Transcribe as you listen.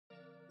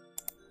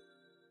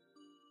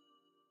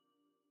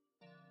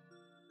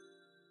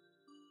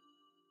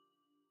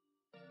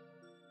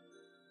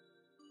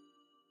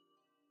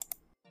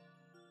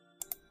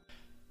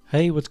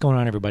Hey, what's going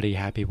on, everybody?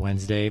 Happy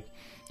Wednesday.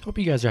 Hope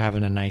you guys are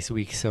having a nice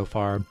week so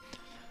far.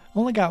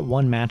 Only got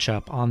one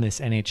matchup on this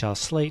NHL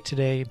slate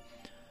today.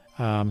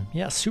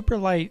 Super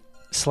light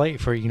slate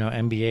for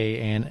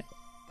NBA and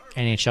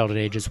NHL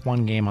today. Just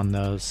one game on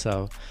those,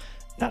 so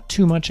not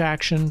too much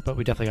action, but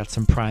we definitely got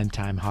some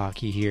primetime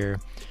hockey here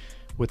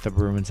with the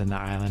Bruins and the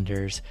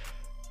Islanders.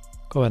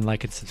 Go ahead and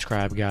like and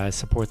subscribe, guys.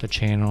 Support the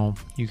channel.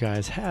 You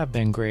guys have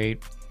been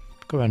great.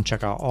 Go ahead and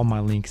check out all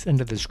my links in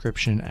the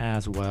description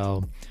as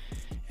well.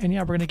 And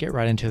yeah, we're going to get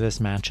right into this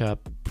matchup.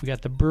 We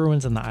got the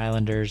Bruins and the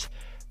Islanders.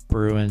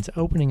 Bruins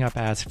opening up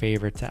as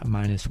favorites at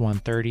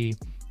 -130.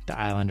 The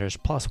Islanders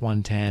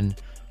 +110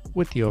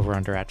 with the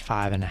over-under at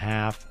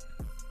 5.5.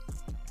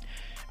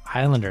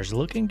 Islanders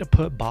looking to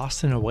put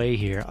Boston away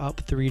here,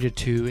 up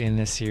 3-2 in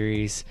this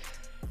series.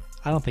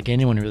 I don't think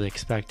anyone really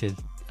expected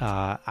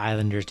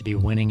Islanders to be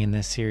winning in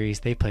this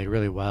series. They played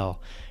really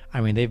well. I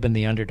mean, they've been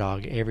the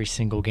underdog every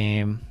single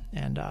game,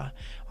 and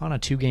on a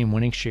 2-game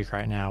winning streak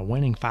right now,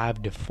 winning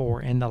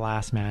 5-4 in the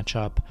last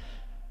matchup,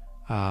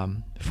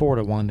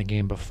 4-1 the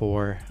game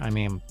before. I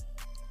mean,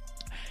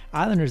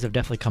 Islanders have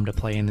definitely come to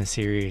play in this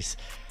series.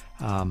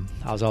 I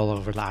was all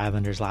over the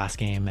Islanders last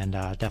game, and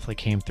definitely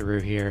came through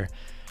here.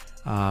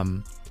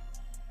 The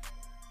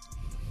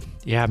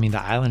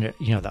Islander,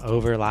 the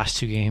over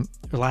last game,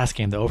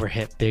 the over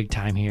hit big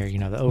time here.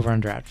 The over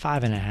under at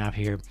 5.5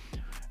 here.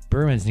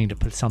 Bruins need to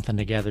put something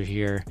together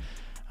here.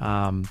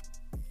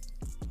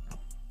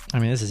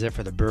 This is it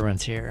for the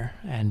Bruins here,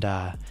 and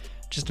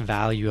just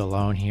value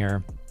alone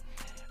here.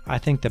 I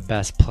think the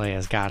best play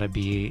has got to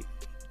be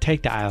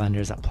take the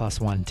Islanders at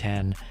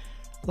 +110.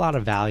 A lot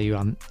of value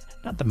on,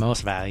 not the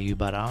most value,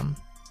 but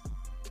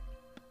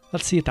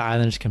let's see if the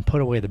Islanders can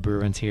put away the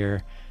Bruins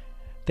here.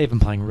 They've been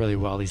playing really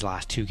well these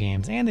last 2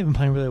 games, and they've been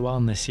playing really well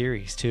in this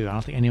series too. I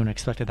don't think anyone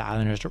expected the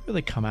Islanders to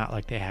really come out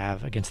like they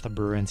have against the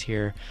Bruins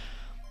here.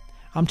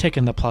 I'm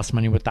taking the plus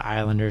money with the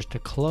Islanders to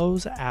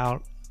close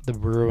out the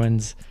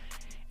Bruins,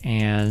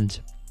 and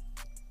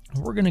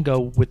we're going to go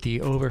with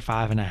the over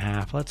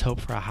 5.5. Let's hope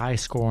for a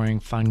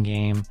high-scoring, fun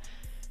game.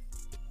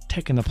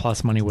 Taking the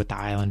plus money with the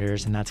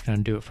Islanders, and that's going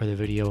to do it for the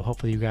video.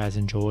 Hopefully you guys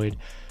enjoyed.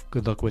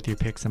 Good luck with your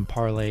picks and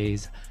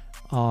parlays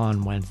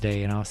on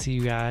Wednesday, and I'll see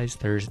you guys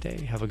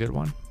Thursday. Have a good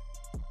one.